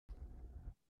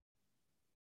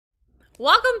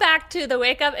Welcome back to the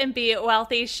Wake Up and Be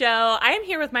Wealthy show. I am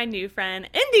here with my new friend,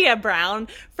 India Brown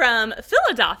from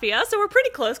Philadelphia. So we're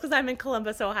pretty close because I'm in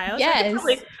Columbus, Ohio. Yes. So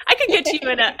I could get you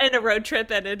in a road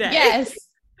trip in a day. Yes.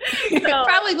 So,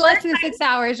 probably less than 6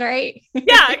 hours, right?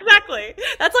 Yeah, exactly.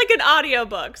 That's like an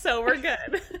audiobook, so we're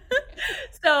good.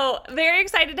 So very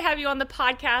excited to have you on the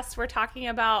podcast. We're talking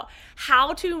about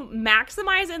how to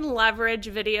maximize and leverage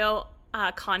video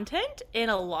content in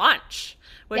a launch,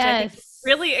 which I think is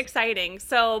really exciting.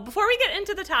 So before we get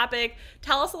into the topic,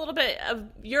 tell us a little bit of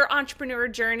your entrepreneur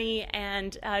journey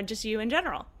and just you in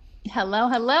general. Hello,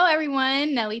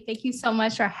 everyone. Nelly, thank you so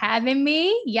much for having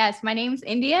me. Yes, my name's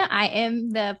India. I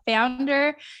am the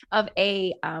founder of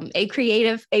a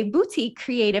boutique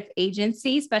creative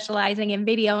agency specializing in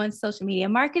video and social media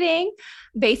marketing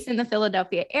based in the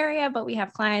Philadelphia area, but we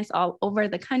have clients all over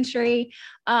the country.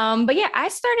 But yeah, I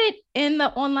started in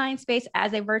the online space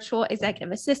as a virtual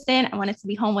executive assistant. I wanted to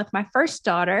be home with my first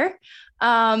daughter.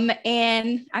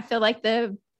 And I feel like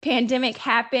the pandemic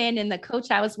happened and the coach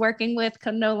I was working with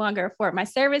could no longer afford my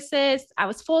services. I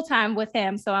was full-time with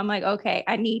him. So I'm like, okay,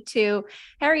 I need to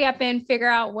hurry up and figure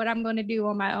out what I'm going to do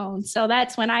on my own. So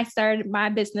that's when I started my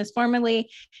business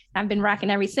formally. I've been rocking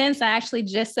ever since. I actually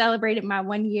just celebrated my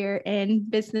 1 year in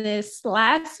business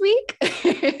last week.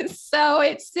 So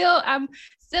I'm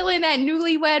still in that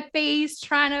newlywed phase,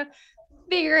 trying to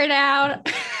figure it out.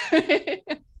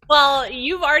 Well,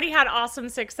 you've already had awesome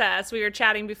success. We were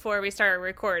chatting before we started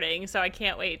recording, so I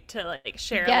can't wait to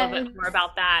share a little bit more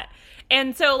about that.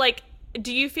 And so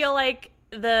do you feel like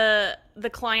the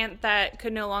client that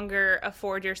could no longer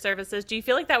afford your services, do you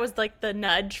feel like that was the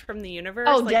nudge from the universe?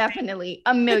 Oh, definitely.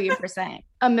 1,000,000%.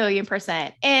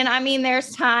 1,000,000%. And I mean,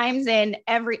 there's times in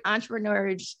every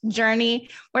entrepreneur's journey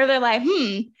where they're like,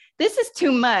 this is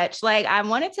too much. I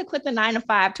wanted to quit the 9 to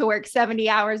 5 to work 70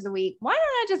 hours a week. Why don't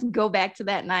I just go back to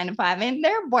that 9 to 5? And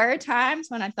there were times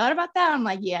when I thought about that. I'm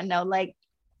like, yeah, no,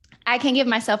 I can give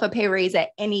myself a pay raise at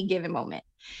any given moment.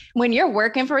 When you're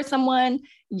working for someone,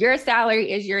 your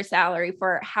salary is your salary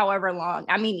for however long.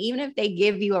 I mean, even if they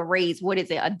give you a raise, what is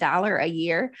it, $1 a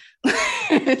year?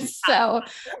 So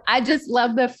I just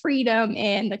love the freedom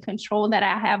and the control that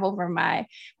I have over my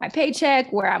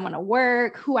paycheck, where I want to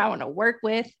work, who I want to work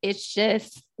with. It's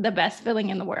just the best feeling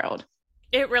in the world.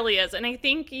 It really is. And I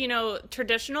think,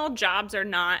 traditional jobs are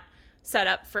not set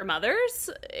up for mothers.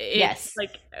 Yes.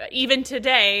 Even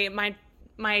today, my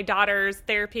daughter's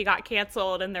therapy got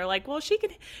canceled and they're like, well, she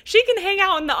can hang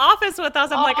out in the office with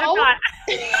us. I'm like, I'm not.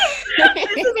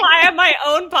 This is why I'm my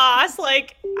own boss.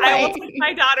 Right. I will take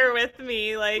my daughter with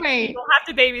me. Right. You'll have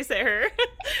to babysit her.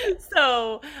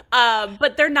 So,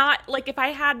 but they're not if I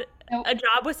had a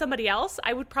job with somebody else,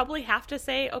 I would probably have to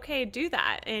say, okay, do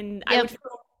that. And I would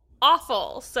feel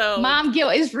awful. So mom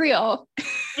guilt is real.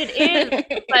 It is.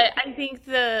 But I think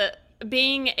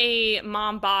being a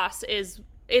mom boss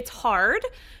it's hard.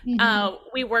 Mm-hmm.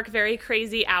 We work very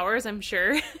crazy hours, I'm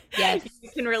sure. Yes. You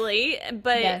can relate,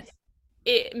 but yes.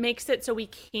 It makes it so we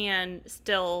can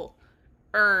still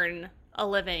earn a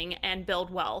living and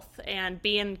build wealth and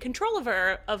be in control of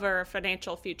our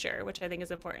financial future, which I think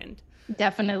is important.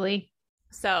 Definitely.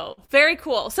 So very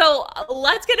cool. So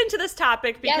let's get into this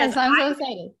topic because I'm so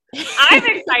excited. I'm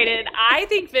excited. I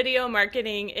think video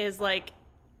marketing is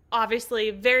obviously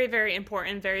very, very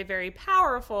important, very, very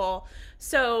powerful.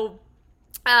 So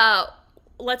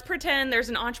let's pretend there's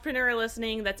an entrepreneur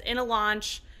listening that's in a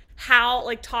launch.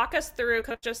 Coach us through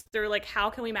how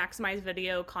can we maximize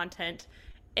video content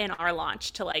in our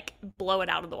launch to blow it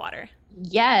out of the water?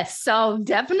 Yes. So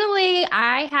definitely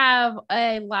I have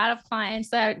a lot of clients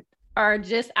that are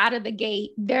just out of the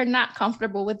gate. They're not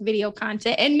comfortable with video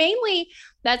content. And mainly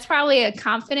that's probably a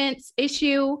confidence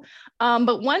issue.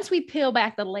 But once we peel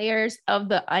back the layers of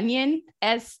the onion,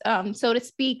 as so to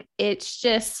speak, it's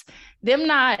just them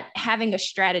not having a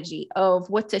strategy of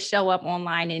what to show up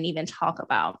online and even talk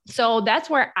about. So that's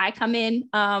where I come in.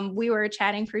 We were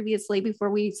chatting previously before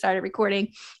we started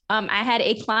recording. I had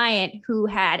a client who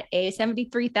had a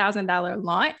 $73,000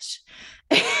 launch.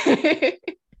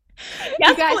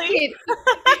 Yes,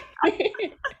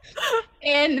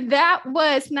 and that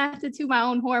was, not to toot my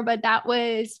own horn, but that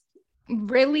was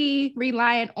really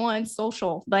reliant on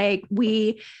social.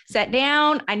 We sat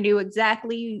down, I knew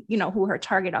exactly, who her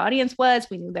target audience was.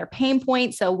 We knew their pain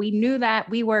points. So we knew that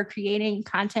we were creating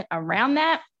content around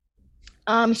that.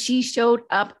 She showed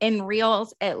up in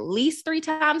reels at least 3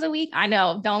 times a week. I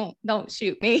know, don't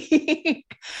shoot me.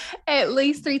 At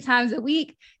least 3 times a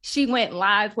week. She went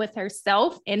live with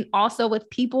herself and also with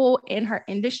people in her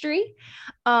industry.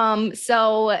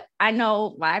 So I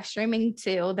know live streaming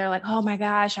too. They're like, oh my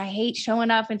gosh, I hate showing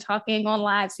up and talking on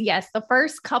lives. Yes, the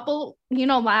first couple,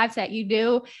 lives that you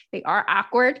do, they are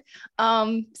awkward.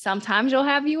 Sometimes you'll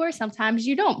have viewers, sometimes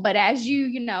you don't. But as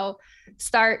you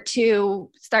start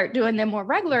doing them more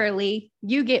regularly,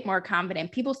 you get more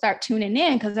confident. People start tuning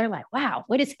in because they're like, wow,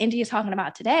 what is India talking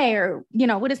about today? Or,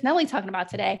 what is Nelly talking about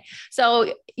today?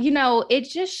 So, it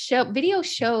just video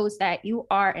shows that you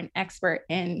are an expert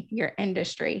in your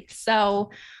industry.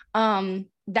 So,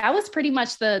 that was pretty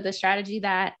much the strategy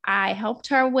that I helped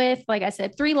her with. Like I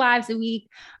said, 3 lives a week.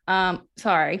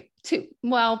 Really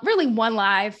 1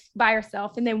 live by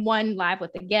herself and then 1 live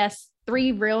with a guest,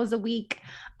 3 reels a week.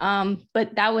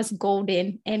 But that was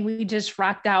golden. And we just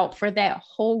rocked out for that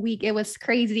whole week. It was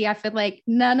crazy. I feel like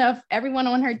everyone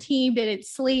on her team didn't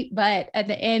sleep, but at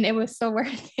the end, it was so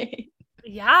worth it.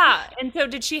 Yeah. And so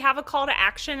did she have a call to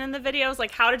action in the videos?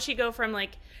 Like, how did she go from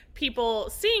like people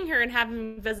seeing her and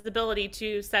having visibility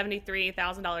to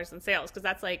 $73,000 in sales? Because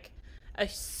that's like a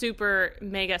super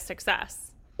mega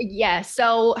success. Yeah.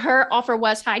 So her offer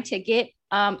was high ticket.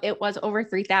 It was over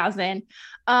 3,000.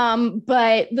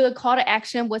 But the call to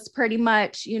action was pretty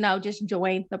much, just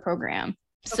join the program.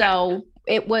 Okay. So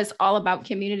it was all about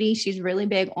community. She's really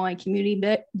big on community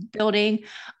building.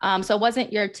 So it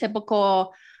wasn't your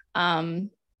typical, I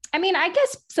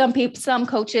guess some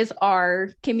coaches are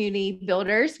community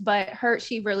builders, but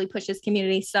she really pushes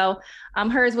community. So,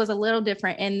 hers was a little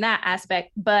different in that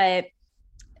aspect, but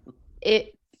that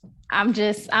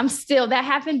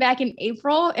happened back in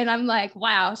April and I'm like,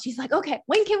 wow. She's like, okay,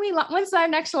 when's our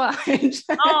next launch?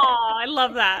 Oh, I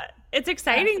love that. It's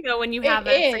exciting though, when you have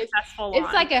a successful launch.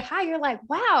 It's like a high, you're like,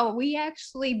 wow, we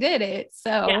actually did it.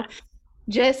 So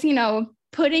just,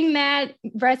 putting that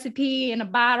recipe in a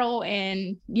bottle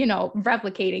and,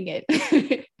 replicating it.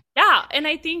 Yeah. And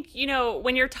I think,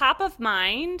 when you're top of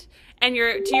mind and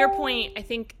to your point, I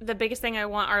think the biggest thing I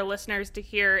want our listeners to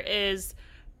hear is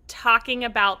talking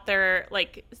about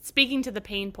speaking to the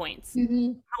pain points,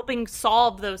 helping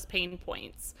solve those pain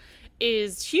points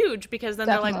is huge, because then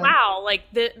Definitely. They're like, wow,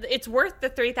 it's worth the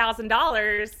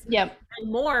 $3,000 and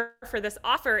more for this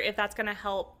offer if that's going to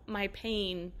help my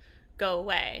pain go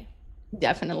away.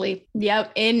 Definitely.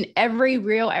 Yep. In every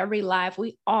reel, every live,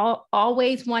 we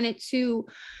always wanted to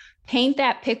paint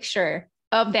that picture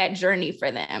of that journey for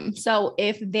them. So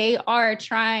if they are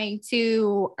trying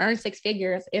to earn 6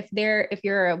 figures, if you're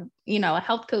a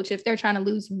health coach, if they're trying to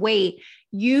lose weight,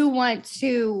 you want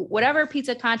to, whatever piece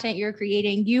of content you're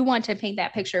creating, you want to paint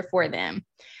that picture for them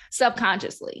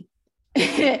subconsciously.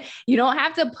 You don't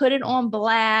have to put it on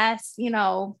blast,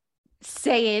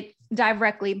 say it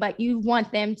directly, but you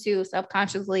want them to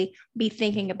subconsciously be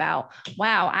thinking about,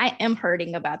 wow, I am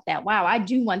hurting about that. Wow, I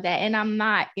do want that. And I'm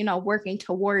not, working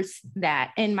towards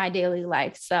that in my daily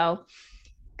life. So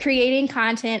creating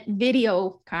content,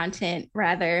 video content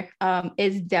rather,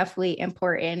 is definitely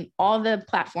important. All the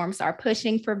platforms are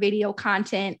pushing for video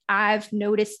content. I've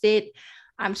noticed it.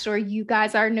 I'm sure you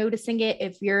guys are noticing it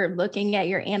if you're looking at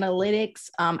your analytics.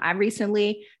 I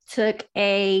recently took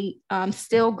a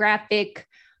still graphic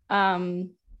on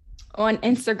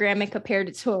Instagram and compared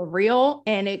it to a reel,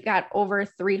 and it got over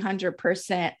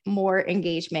 300% more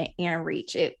engagement and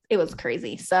reach. It was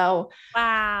crazy. So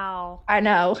wow, I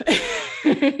know.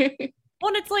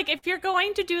 Well, it's like, if you're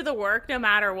going to do the work, no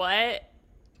matter what,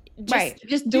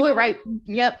 just do it right.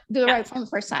 Yep, do it right from the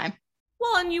first time.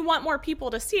 Well, and you want more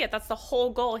people to see it. That's the whole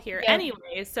goal here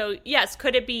anyway. So yes,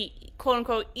 could it be quote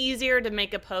unquote easier to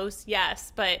make a post?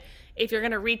 Yes. But if you're going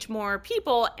to reach more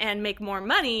people and make more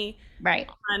money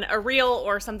on a reel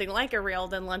or something like a reel,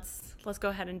 then let's go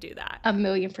ahead and do that.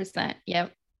 1,000,000%.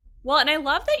 Yep. Well, and I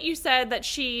love that you said that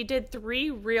she did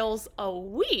 3 reels a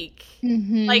week.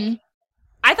 Mm-hmm. Like,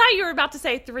 I thought you were about to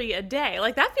say 3 a day.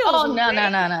 Like, that feels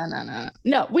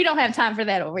No, we don't have time for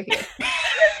that over here.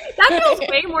 That feels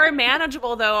way more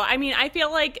manageable, though. I mean, I feel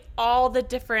like all the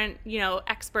different,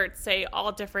 experts say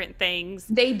all different things.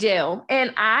 They do.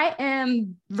 And I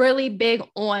am really big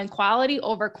on quality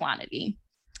over quantity.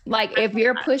 Like, if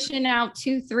you're pushing out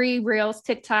 2, 3 reels,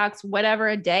 TikToks, whatever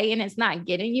a day, and it's not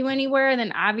getting you anywhere,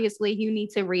 then obviously you need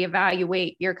to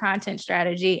reevaluate your content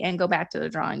strategy and go back to the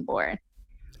drawing board.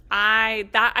 I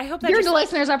hope that your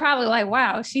listeners are probably like,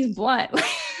 wow, she's blunt.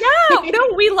 Yeah,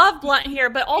 no, we love blunt here,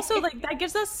 but also like that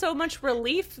gives us so much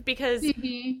relief because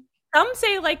Some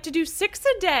say like to do 6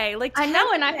 a day, like I 10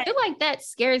 know, and a I day. feel like that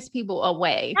scares people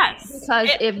away. Yes. Because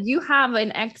if you have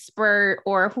an expert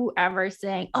or whoever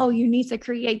saying, "Oh, you need to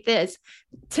create this,"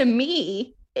 to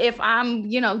me, if I'm,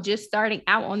 just starting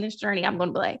out on this journey, I'm going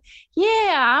to be like,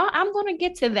 "Yeah, I'm going to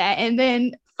get to that," and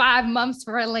then 5 months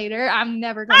for later, I'm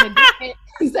never going to do it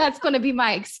because that's going to be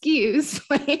my excuse.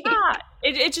 Yeah,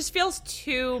 it just feels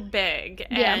too big.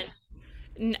 Yeah.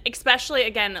 And especially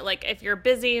again, like if you're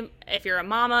busy, if you're a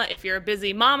mama, if you're a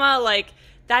busy mama, like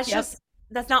that's Yep. just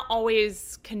that's not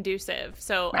always conducive.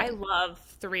 So I Right. love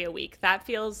 3 a week. That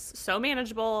feels so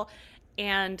manageable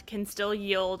and can still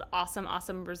yield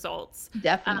awesome results.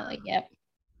 Definitely. Yep.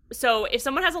 So if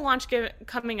someone has a launch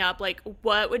coming up, like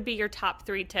what would be your top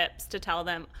 3 tips to tell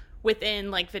them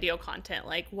within like video content?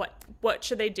 Like what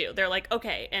should they do? They're like,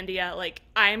 okay, India, like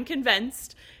I am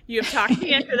convinced you have talked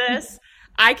me into this.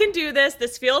 I can do this.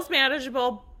 This feels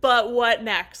manageable, but what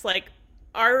next? Like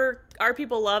our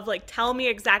people love like tell me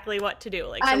exactly what to do.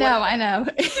 Like so I know.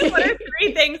 what are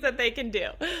 3 things that they can do?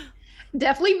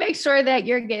 Definitely make sure that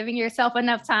you're giving yourself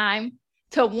enough time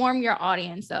to warm your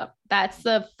audience up. That's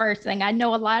the first thing. I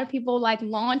know a lot of people like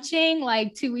launching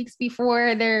like 2 weeks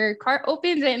before their cart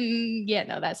opens, and yeah,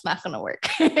 no, that's not going to work.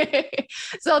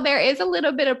 So there is a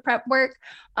little bit of prep work.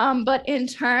 But in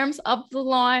terms of the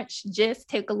launch, just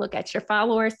take a look at your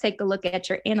followers, take a look at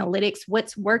your analytics,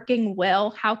 what's working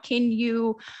well, how can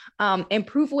you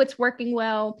improve what's working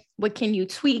well, what can you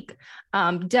tweak.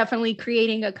 Definitely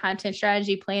creating a content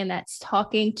strategy plan that's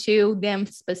talking to them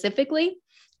specifically.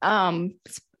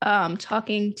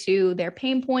 Talking to their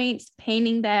pain points,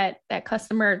 painting that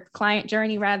customer client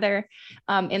journey rather,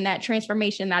 in that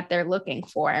transformation that they're looking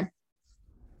for.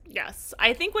 Yes.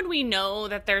 I think when we know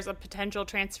that there's a potential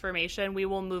transformation, we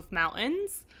will move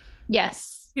mountains.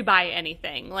 Yes. To buy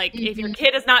anything. Like if your Mhm.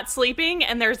 kid is not sleeping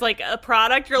and there's like a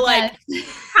product, you're like, Yes.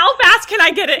 how fast can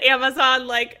I get it, Amazon?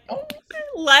 Like,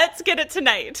 let's get it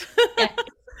tonight. Yes.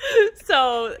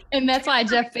 So, And that's why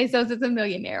Jeff Bezos is a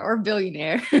millionaire or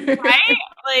billionaire. right?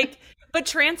 Like, but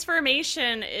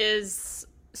transformation is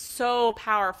so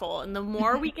powerful. And the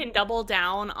more we can double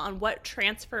down on what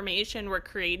transformation we're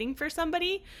creating for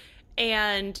somebody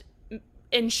and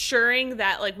ensuring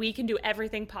that like we can do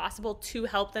everything possible to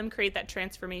help them create that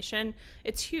transformation,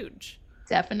 it's huge.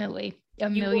 Definitely. A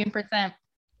You will- million percent.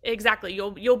 Exactly.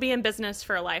 You'll be in business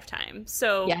for a lifetime.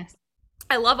 So Yes.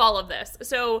 I love all of this.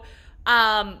 So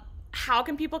how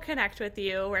can people connect with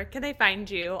you? Where can they find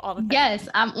you? All the things. Yes,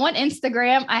 I'm on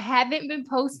Instagram. I haven't been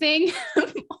posting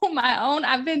on my own.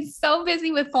 I've been so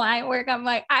busy with client work. I'm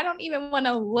like, I don't even want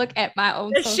to look at my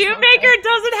own. The social shoemaker media.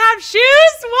 doesn't have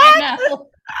shoes? What? I know.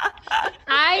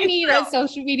 I need a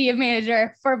social media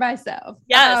manager for myself.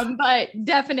 Yes. But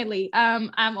definitely, I'm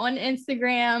on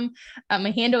Instagram.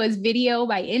 My handle is Video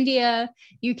by India.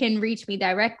 You can reach me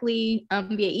directly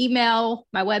via email.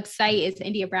 My website is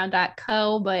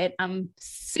indiabrown.co. But I'm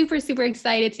super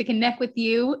excited to connect with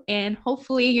you, and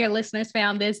hopefully your listeners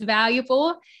found this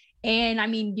valuable. And I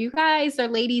mean, you guys or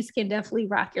ladies can definitely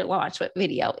rock your launch with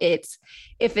video. If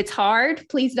it's hard,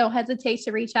 please don't hesitate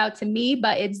to reach out to me,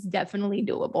 but it's definitely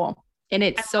doable and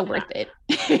it's so worth it.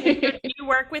 You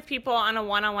work with people on a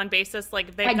one-on-one basis,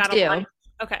 like they've got do. a launch.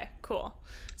 Okay, cool.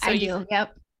 So I do.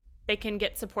 Yep. they can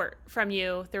get support from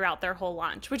you throughout their whole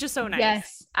launch, which is so nice.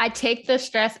 Yes, I take the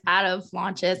stress out of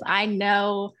launches. I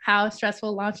know how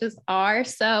stressful launches are.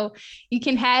 So you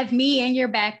can have me in your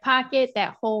back pocket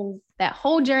that whole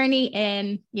journey,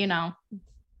 and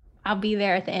I'll be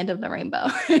there at the end of the rainbow.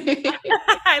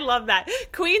 I love that.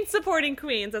 Queens supporting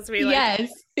queens, as we like.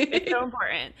 Yes. It's so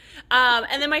important.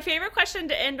 And then my favorite question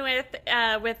to end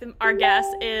with our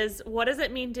guests is, what does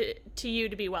it mean to you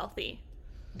to be wealthy?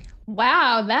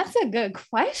 Wow, that's a good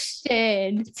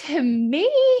question. To me,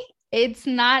 it's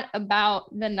not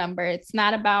about the number. It's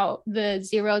not about the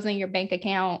zeros in your bank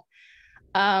account.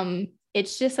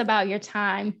 It's just about your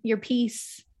time, your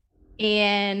peace,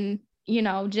 and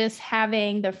just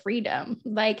having the freedom.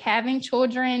 Like having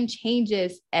children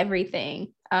changes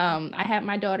everything. I had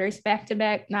my daughters back to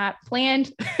back, not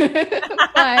planned,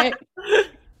 but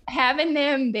having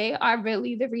them, they are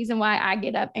really the reason why I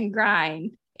get up and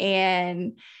grind.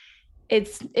 And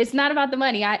it's not about the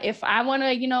money. If I want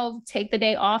to, take the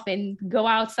day off and go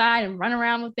outside and run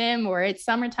around with them, or it's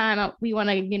summertime, we want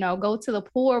to, go to the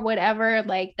pool or whatever,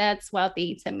 like that's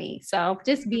wealthy to me. So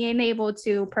just being able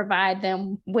to provide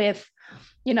them with,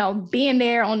 being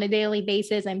there on a daily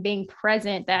basis and being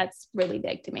present, that's really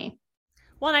big to me.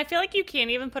 Well, and I feel like you can't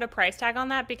even put a price tag on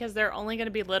that because they're only going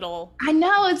to be little. I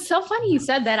know. It's so funny you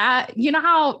said that. Do you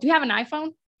have an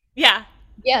iPhone? Yeah.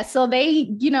 Yeah, so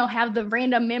they, have the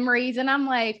random memories. And I'm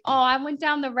like, oh, I went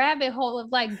down the rabbit hole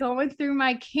of like going through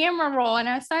my camera roll and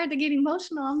I started to get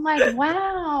emotional. I'm like,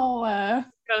 wow.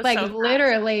 Like So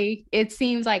literally, it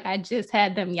seems like I just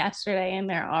had them yesterday and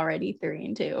they're already 3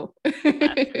 and 2.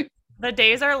 the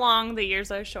days are long, the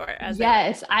years are short.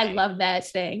 Yes, I love that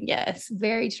saying. Yes,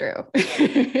 very true.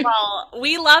 Well,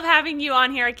 we love having you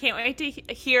on here. I can't wait to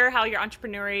hear how your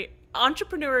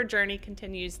entrepreneur journey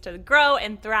continues to grow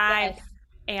and thrive. Yes.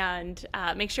 And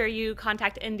make sure you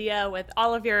contact India with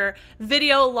all of your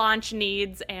video launch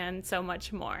needs and so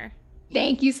much more.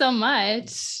 Thank you so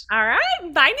much. All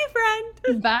right. Bye, new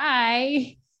friend.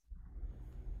 Bye.